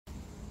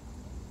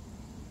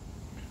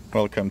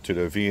Welcome to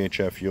the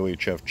VHF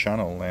UHF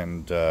channel,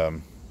 and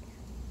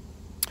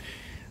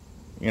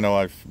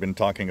I've been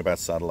talking about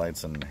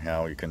satellites and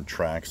how you can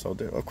track. So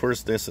of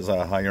course this is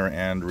a higher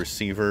end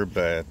receiver,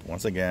 but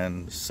once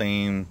again,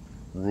 same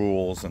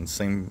rules and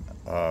same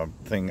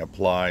thing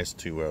applies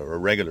to a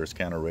regular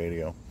scanner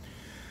radio.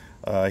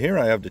 Here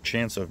I have the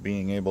chance of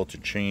being able to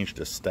change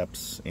the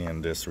steps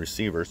in this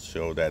receiver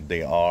so that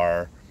they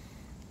are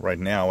right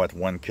now at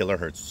 1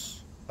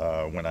 kilohertz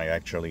when I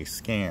actually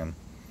scan.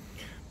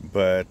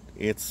 But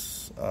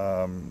it's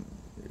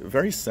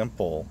very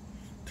simple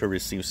to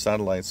receive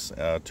satellites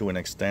to an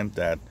extent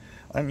that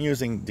I'm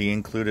using the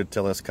included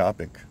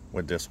telescopic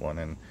with this one,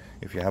 and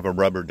if you have a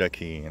rubber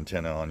ducky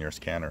antenna on your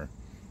scanner,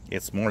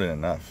 it's more than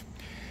enough.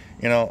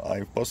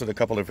 I've posted a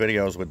couple of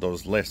videos with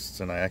those lists,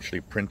 and I actually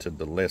printed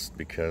the list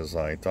because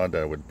I thought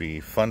that it would be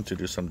fun to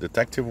do some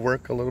detective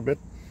work a little bit,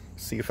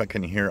 see if I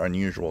can hear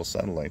unusual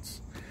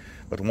satellites.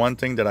 But one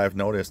thing that I've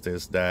noticed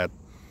is that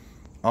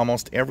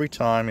almost every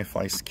time if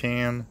I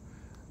scan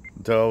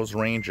those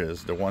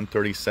ranges, the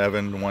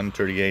 137,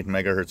 138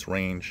 megahertz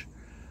range,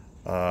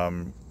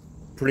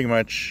 pretty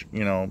much,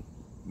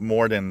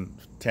 more than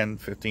 10,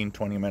 15,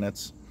 20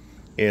 minutes,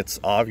 it's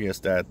obvious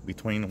that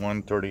between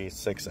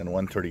 136 and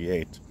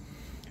 138,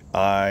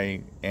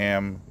 I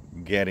am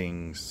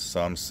getting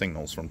some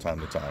signals from time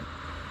to time.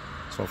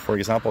 So for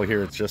example,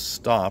 here it's just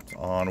stopped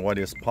on what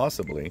is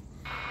possibly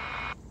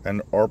an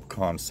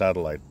Icom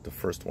satellite, the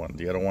first one.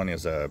 The other one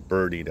is a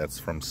birdie that's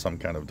from some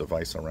kind of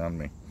device around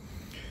me.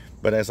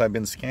 But as I've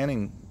been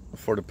scanning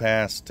for the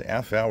past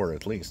half hour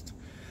at least,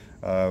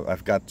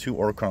 I've got 2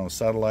 Icom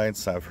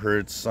satellites. I've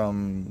heard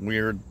some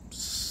weird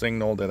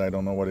signal that I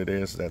don't know what it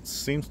is that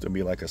seems to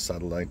be like a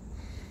satellite.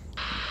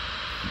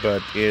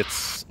 But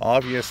it's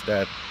obvious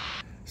that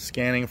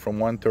scanning from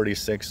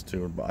 136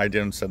 to, I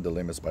didn't set the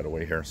limits by the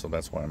way here, so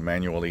that's why I'm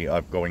manually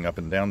going up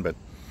and down, but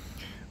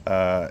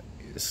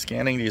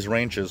scanning these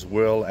ranges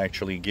will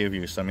actually give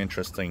you some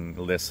interesting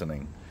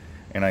listening,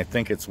 and I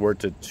think it's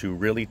worth it to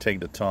really take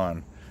the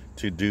time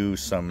to do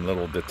some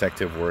little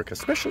detective work,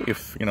 especially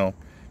if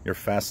you're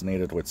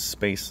fascinated with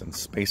space and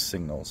space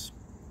signals.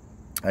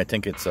 I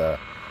think it's a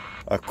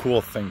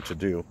cool thing to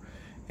do.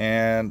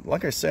 And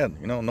like I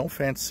said, no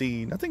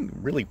fancy, nothing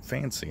really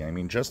fancy. I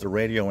mean, just the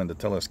radio and the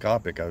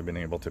telescopic, I've been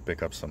able to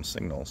pick up some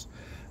signals.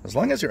 As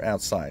long as you're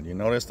outside. You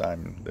noticed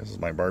this is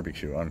my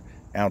barbecue. I'm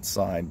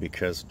outside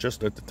because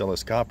just at the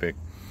telescopic,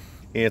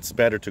 it's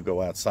better to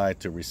go outside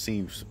to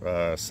receive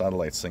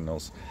satellite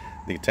signals.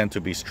 They tend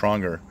to be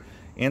stronger.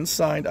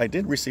 Inside, I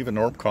did receive an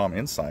Icom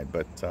inside,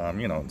 but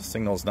the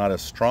signal's not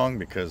as strong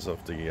because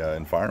of the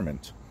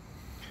environment.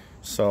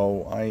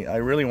 So I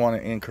really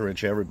want to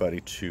encourage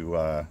everybody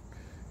to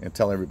and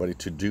tell everybody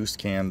to do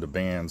scan the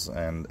bands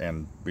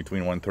and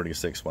between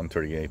 136,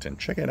 138, and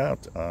check it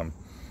out.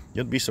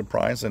 You'll be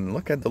surprised, and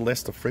look at the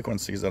list of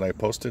frequencies that I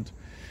posted.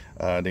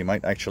 They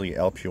might actually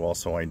help you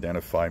also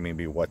identify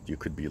maybe what you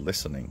could be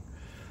listening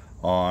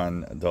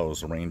on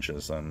those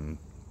ranges. I'm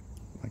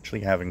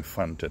actually having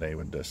fun today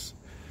with this,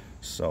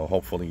 so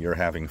hopefully you're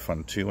having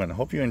fun too, and I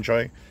hope you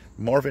enjoy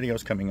more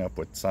videos coming up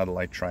with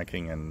satellite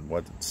tracking and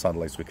what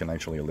satellites we can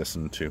actually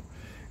listen to,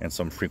 and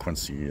some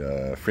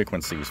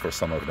frequencies for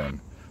some of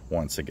them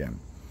once again.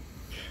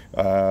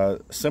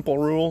 Simple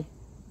rule,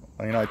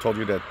 I told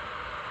you that.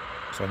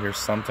 So here's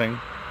something.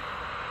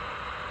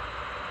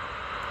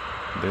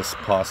 This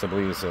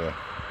possibly is an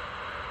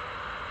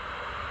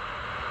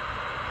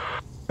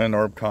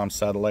Icom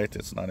satellite.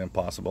 It's not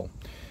impossible.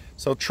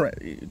 So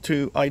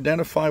to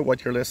identify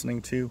what you're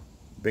listening to,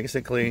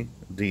 basically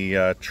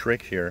the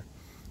trick here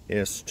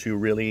is to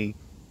really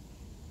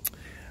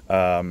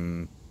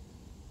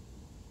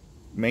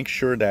make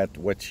sure that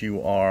what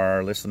you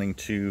are listening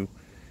to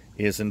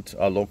isn't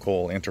a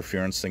local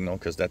interference signal,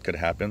 because that could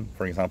happen.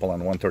 For example, on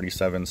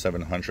 137,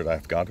 700,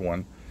 I've got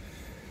one.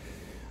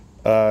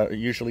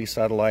 Usually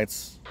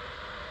satellites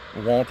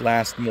won't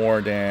last more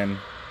than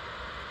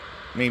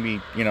maybe,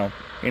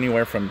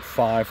 anywhere from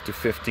 5 to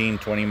 15,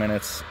 20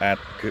 minutes at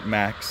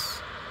max.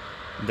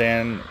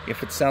 Then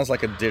if it sounds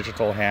like a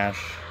digital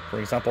hash, for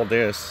example,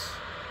 this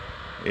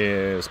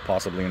is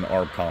possibly an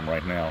Icom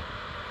right now.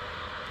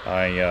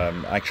 I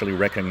actually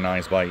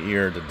recognize by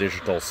ear the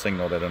digital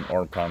signal that an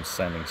Icom is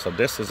sending. So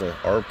this is an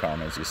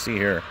Icom, as you see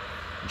here,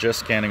 just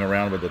scanning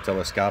around with the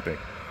telescopic.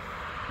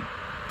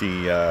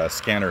 The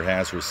scanner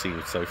has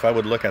received. So if I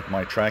would look at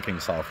my tracking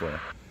software,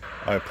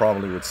 I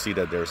probably would see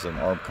that there's an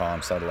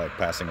Icom satellite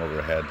passing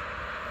overhead.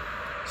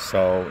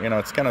 So,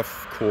 it's kind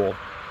of cool,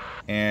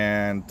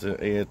 and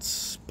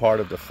it's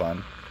part of the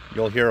fun.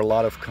 You'll hear a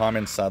lot of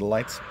common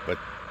satellites, but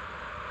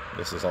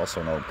this is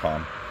also an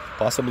Icom.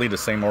 Possibly the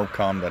same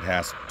Icom that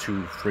has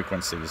 2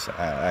 frequencies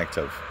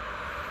active.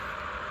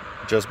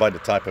 Just by the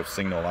type of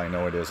signal, I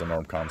know it is an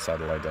Icom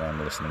satellite that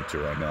I'm listening to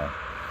right now.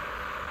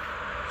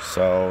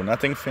 So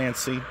nothing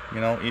fancy,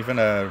 even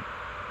a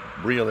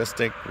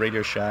realistic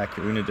Radio Shack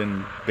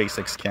Uniden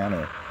basic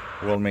scanner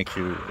will make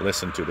you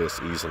listen to this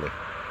easily.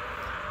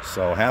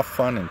 So have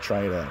fun and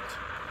try it out.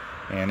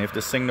 And if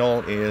the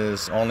signal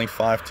is only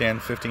 5, 10,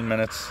 15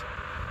 minutes,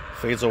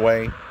 fades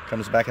away,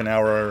 comes back an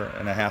hour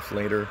and a half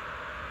later,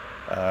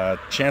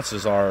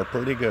 chances are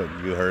pretty good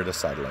you heard a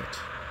satellite.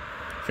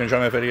 If you enjoy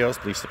my videos,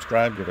 please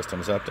subscribe, give us a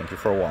thumbs up. Thank you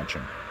for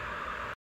watching.